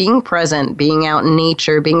time, being present, being out in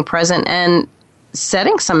nature, being present and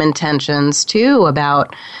setting some intentions too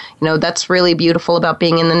about, that's really beautiful about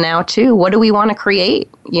being in the now too. What do we want to create?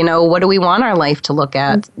 What do we want our life to look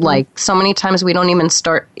at? Mm-hmm. Like so many times we don't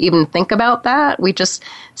even think about that. We just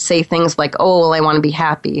say things like, oh, well, I want to be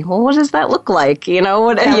happy. Well, what does that look like?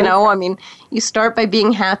 You start by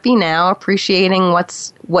being happy now, appreciating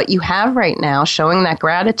what you have right now, showing that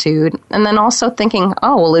gratitude, and then also thinking,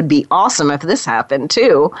 oh, well, it'd be awesome if this happened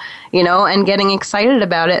too, and getting excited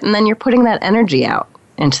about it. And then you're putting that energy out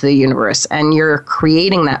into the universe and you're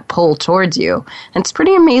creating that pull towards you. And it's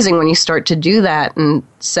pretty amazing when you start to do that and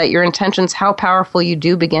set your intentions, how powerful you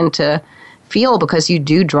do begin to feel because you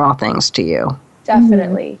do draw things to you.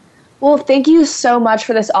 Definitely. Well, thank you so much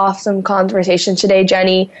for this awesome conversation today,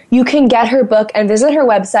 Jenny. You can get her book and visit her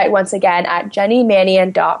website once again at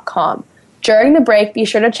jennymanian.com. During the break, be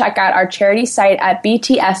sure to check out our charity site at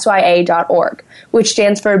btsya.org, which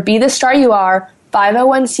stands for Be the Star You Are,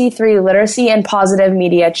 501c3 Literacy and Positive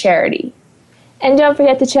Media Charity. And don't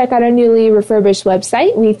forget to check out our newly refurbished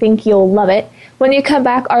website. We think you'll love it. When you come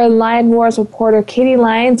back, our Lion Wars reporter Katie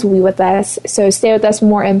Lyons will be with us. So stay with us for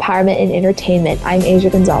more empowerment and entertainment. I'm Asia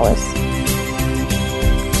Gonzalez.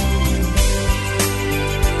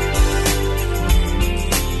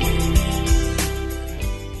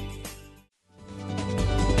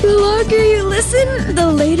 The longer you listen,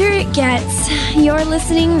 the later it gets. You're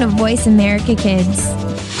listening to Voice America Kids.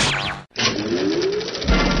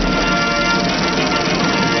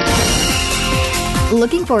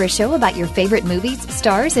 Looking for a show about your favorite movies,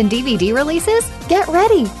 stars, and DVD releases? Get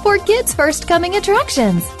ready for Kids First Coming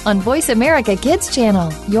Attractions on Voice America Kids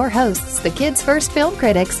Channel. Your hosts, the Kids First Film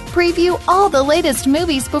Critics, preview all the latest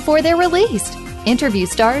movies before they're released, interview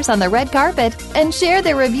stars on the red carpet, and share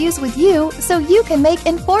their reviews with you so you can make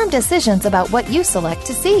informed decisions about what you select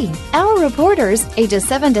to see. Our reporters, ages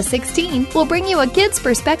 7 to 16, will bring you a kid's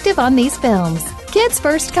perspective on these films. Kids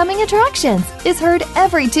First Coming Attractions is heard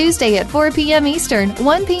every Tuesday at 4 p.m. Eastern,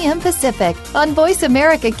 1 p.m. Pacific on Voice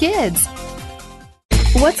America Kids.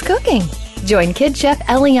 What's cooking? Join Kid Chef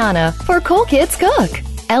Eliana for Cool Kids Cook.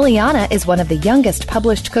 Eliana is one of the youngest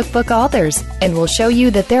published cookbook authors and will show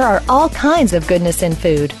you that there are all kinds of goodness in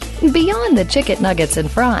food, beyond the chicken nuggets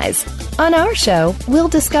and fries. On our show, we'll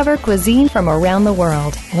discover cuisine from around the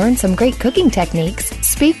world, learn some great cooking techniques,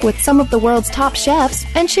 speak with some of the world's top chefs,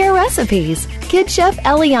 and share recipes. Kid Chef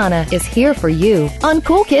Eliana is here for you on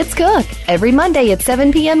Cool Kids Cook every Monday at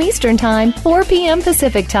 7 p.m. Eastern Time, 4 p.m.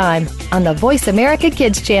 Pacific Time on the Voice America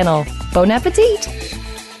Kids channel. Bon appetit!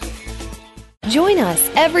 Join us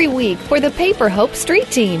every week for the Paper Hope Street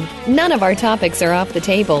Team. None of our topics are off the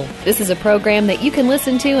table. This is a program that you can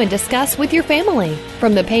listen to and discuss with your family.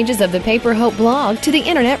 From the pages of the Paper Hope blog to the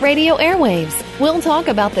internet radio airwaves, we'll talk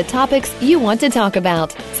about the topics you want to talk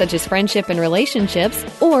about, such as friendship and relationships,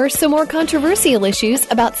 or some more controversial issues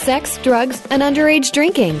about sex, drugs, and underage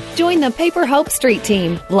drinking. Join the Paper Hope Street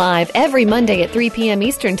Team live every Monday at 3 p.m.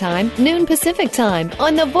 Eastern Time, noon Pacific Time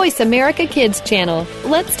on the Voice America Kids channel.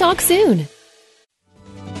 Let's talk soon.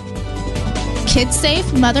 Kids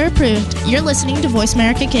safe, mother approved. You're listening to Voice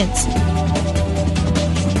America Kids.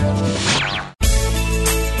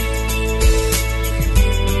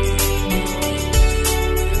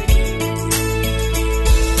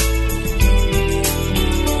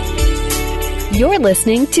 You're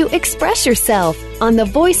listening to Express Yourself on the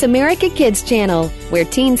Voice America Kids channel, where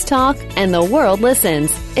teens talk and the world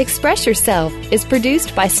listens. Express Yourself is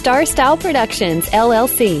produced by Star Style Productions,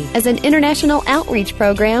 LLC, as an international outreach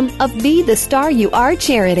program of Be the Star You Are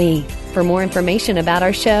charity. For more information about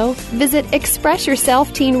our show, visit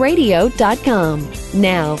ExpressYourselfTeenRadio.com.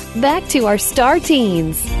 Now, back to our Star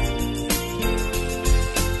Teens.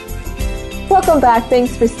 Welcome back.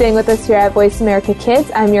 Thanks for staying with us here at Voice America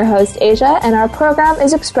Kids. I'm your host, Asia, and our program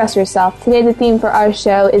is Express Yourself. Today, the theme for our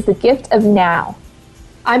show is the gift of now.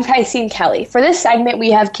 I'm Kaisine Kelly. For this segment,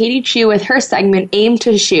 we have Katie Chu with her segment, Aim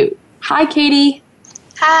to Shoot. Hi, Katie.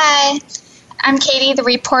 Hi. I'm Katie, the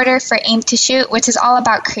reporter for Aim to Shoot, which is all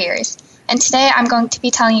about careers. And today, I'm going to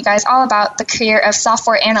be telling you guys all about the career of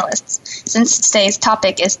software analysts, since today's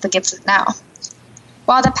topic is the gift of now.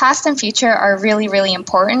 While the past and future are really, really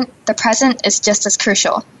important, the present is just as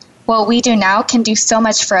crucial. What we do now can do so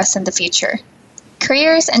much for us in the future.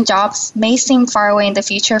 Careers and jobs may seem far away in the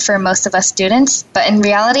future for most of us students, but in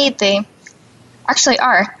reality, they actually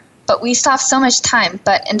are. But we still have so much time,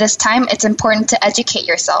 but in this time, it's important to educate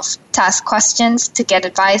yourself, to ask questions, to get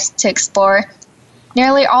advice, to explore.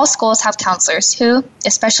 Nearly all schools have counselors who,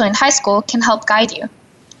 especially in high school, can help guide you.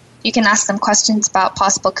 You can ask them questions about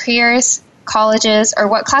possible careers, colleges, or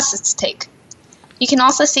what classes to take. You can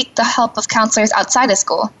also seek the help of counselors outside of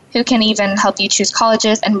school, who can even help you choose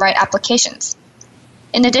colleges and write applications.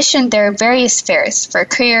 In addition, there are various fairs for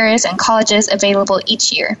careers and colleges available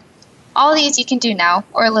each year. All these you can do now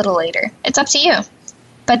or a little later. It's up to you.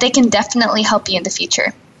 But they can definitely help you in the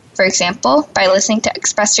future. For example, by listening to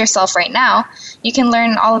Express Yourself right now, you can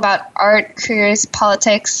learn all about art, careers,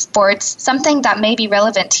 politics, sports, something that may be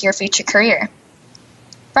relevant to your future career.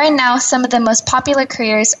 Right now, some of the most popular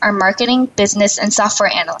careers are marketing, business, and software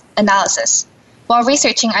analysis. While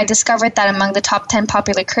researching, I discovered that among the top 10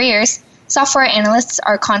 popular careers, software analysts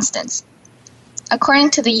are constants.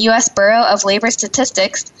 According to the U.S. Bureau of Labor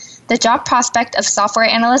Statistics, the job prospect of software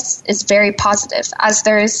analysts is very positive, as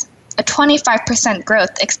there is a 25%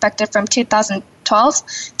 growth expected from 2012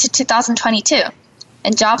 to 2022,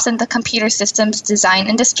 and jobs in the computer systems design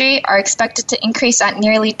industry are expected to increase at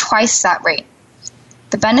nearly twice that rate.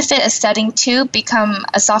 The benefit of studying to become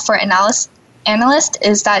a software analyst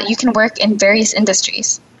is that you can work in various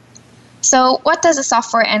industries. So what does a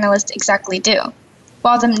software analyst exactly do?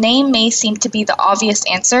 While the name may seem to be the obvious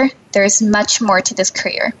answer, there is much more to this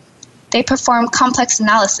career. They perform complex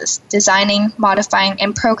analysis, designing, modifying,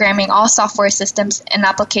 and programming all software systems and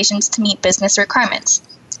applications to meet business requirements.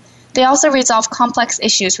 They also resolve complex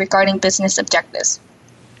issues regarding business objectives.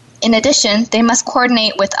 In addition, they must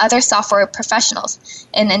coordinate with other software professionals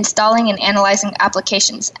in installing and analyzing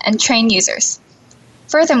applications and train users.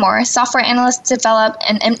 Furthermore, software analysts develop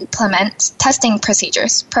and implement testing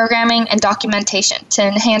procedures, programming, and documentation to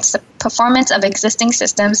enhance the performance of existing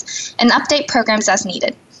systems and update programs as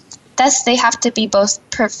needed. Thus, they have to be both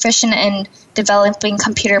proficient in developing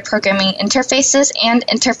computer programming interfaces and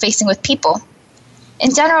interfacing with people.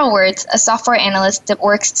 In general words, a software analyst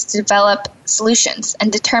works to develop solutions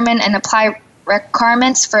and determine and apply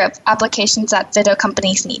requirements for applications that fit a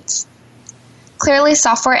company's needs. Clearly,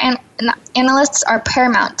 software analysts are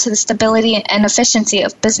paramount to the stability and efficiency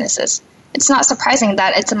of businesses. It's not surprising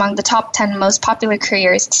that it's among the top 10 most popular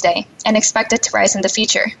careers today and expected to rise in the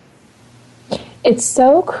future. It's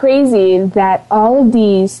so crazy that all of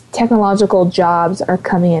these technological jobs are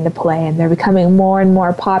coming into play and they're becoming more and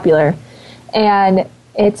more popular. And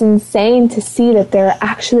it's insane to see that there are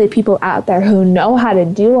actually people out there who know how to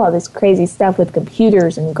do all this crazy stuff with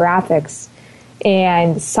computers and graphics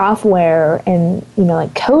and software and,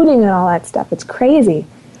 like coding and all that stuff. It's crazy.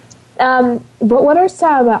 But what are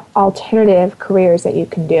some alternative careers that you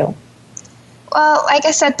can do? Well, like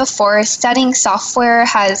I said before, studying software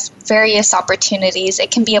has various opportunities. It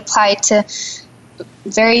can be applied to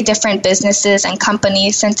very different businesses and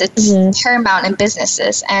companies since it's paramount in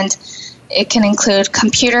businesses. And it can include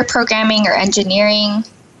computer programming or engineering.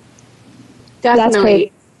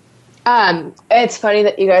 Definitely. It's funny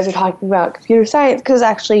that you guys are talking about computer science because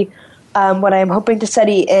actually what I'm hoping to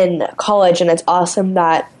study in college, and it's awesome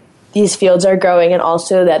that these fields are growing and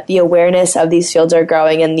also that the awareness of these fields are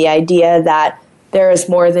growing and the idea that there is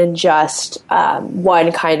more than just one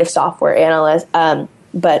kind of software analyst,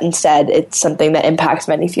 but instead it's something that impacts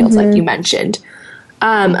many fields like you mentioned.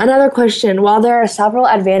 Another question, while there are several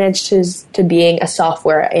advantages to being a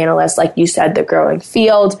software analyst, like you said, the growing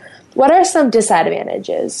field, what are some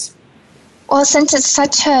disadvantages? Well, since it's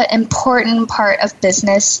such an important part of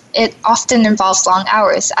business, it often involves long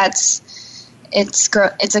hours as it's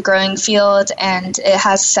a growing field and it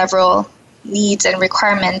has several needs and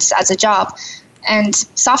requirements as a job. And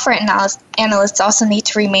software analysts also need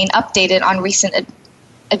to remain updated on recent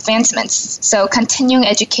advancements. So continuing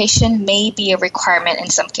education may be a requirement in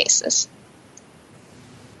some cases.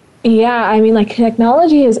 Yeah, I mean,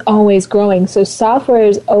 technology is always growing, so software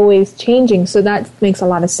is always changing. So that makes a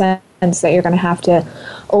lot of sense that you're going to have to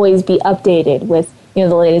always be updated with the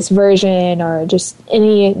latest version or just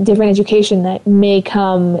any different education that may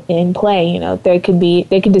come in play. They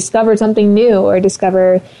could discover something new or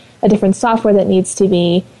discover a different software that needs to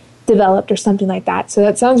be developed or something like that. So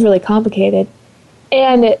that sounds really complicated.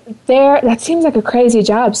 And that seems like a crazy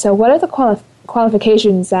job. So what are the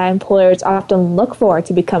qualifications that employers often look for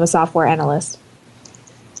to become a software analyst?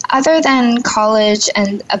 Other than college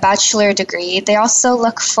and a bachelor degree, they also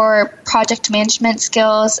look for project management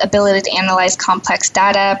skills, ability to analyze complex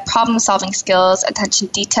data, problem-solving skills, attention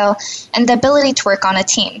to detail, and the ability to work on a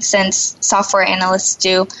team, since software analysts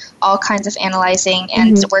do all kinds of analyzing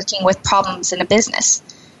and working with problems in a business.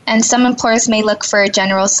 And some employers may look for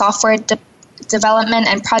general software development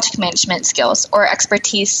and project management skills or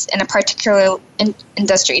expertise in a particular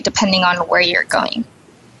industry, depending on where you're going.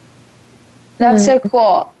 That's so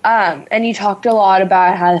cool. And you talked a lot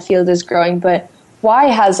about how the field is growing, but why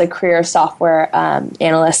has a career of software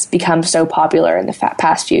analyst become so popular in the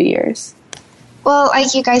past few years? Well,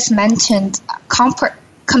 like you guys mentioned,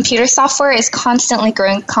 computer software is constantly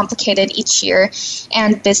growing complicated each year,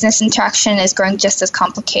 and business interaction is growing just as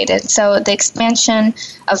complicated. So the expansion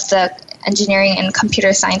of the engineering and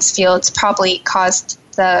computer science fields probably caused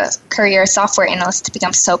the career software analyst to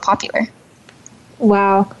become so popular.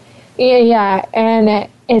 Wow. Yeah, and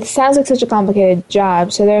it sounds like such a complicated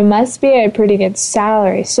job, so there must be a pretty good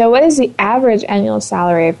salary. So what is the average annual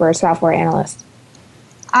salary for a software analyst?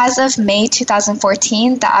 As of May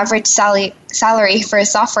 2014, the average salary for a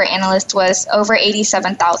software analyst was over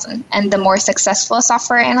 $87,000, and the more successful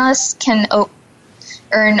software analysts can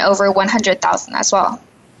earn over $100,000 as well.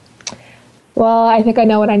 Well, I think I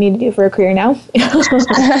know what I need to do for a career now.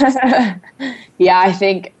 Yeah, I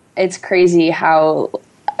think it's crazy how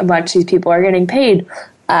much these people are getting paid.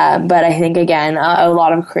 But I think, again, a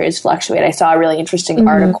lot of careers fluctuate. I saw a really interesting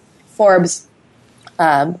article in Forbes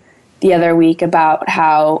the other week about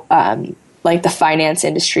how the finance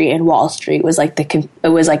industry in Wall Street was like the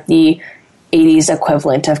 80s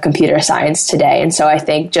equivalent of computer science today. And so I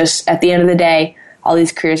think just at the end of the day, all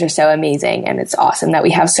these careers are so amazing, and it's awesome that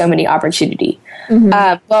we have so many opportunity.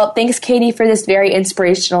 Well, thanks, Katie, for this very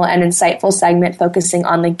inspirational and insightful segment focusing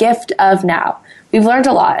on the gift of now. We've learned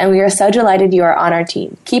a lot, and we are so delighted you are on our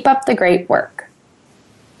team. Keep up the great work.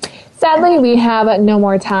 Sadly, we have no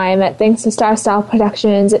more time. Thanks to Star Style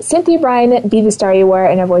Productions, Cynthia Bryan, Be the Star You Are,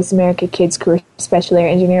 and our Voice America Kids Career Special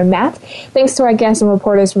Engineer Math. Thanks to our guests and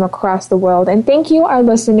reporters from across the world. And thank you, our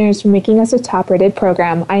listeners, for making us a top-rated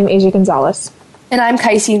program. I'm Asia Gonzalez. And I'm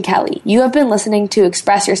Kaisine Kelly. You have been listening to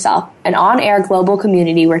Express Yourself, an on-air global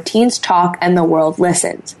community where teens talk and the world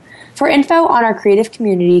listens. For info on our creative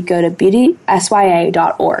community, go to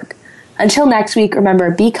beautysya.org. Until next week,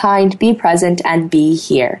 remember, be kind, be present, and be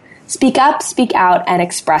here. Speak up, speak out, and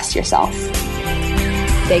express yourself.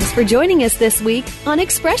 Thanks for joining us this week on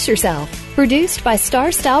Express Yourself. Produced by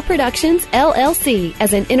Star Style Productions, LLC,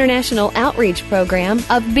 as an international outreach program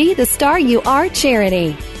of Be the Star You Are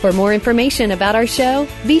charity. For more information about our show,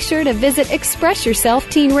 be sure to visit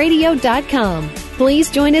ExpressYourselfTeenRadio.com. Please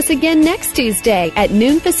join us again next Tuesday at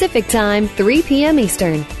noon Pacific Time, 3 p.m.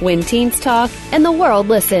 Eastern, when teens talk and the world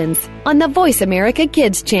listens on the Voice America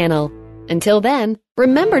Kids channel. Until then,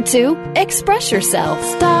 remember to express yourself.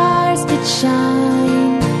 Stars could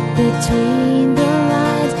shine between the lines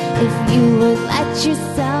if you would let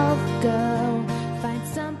yourself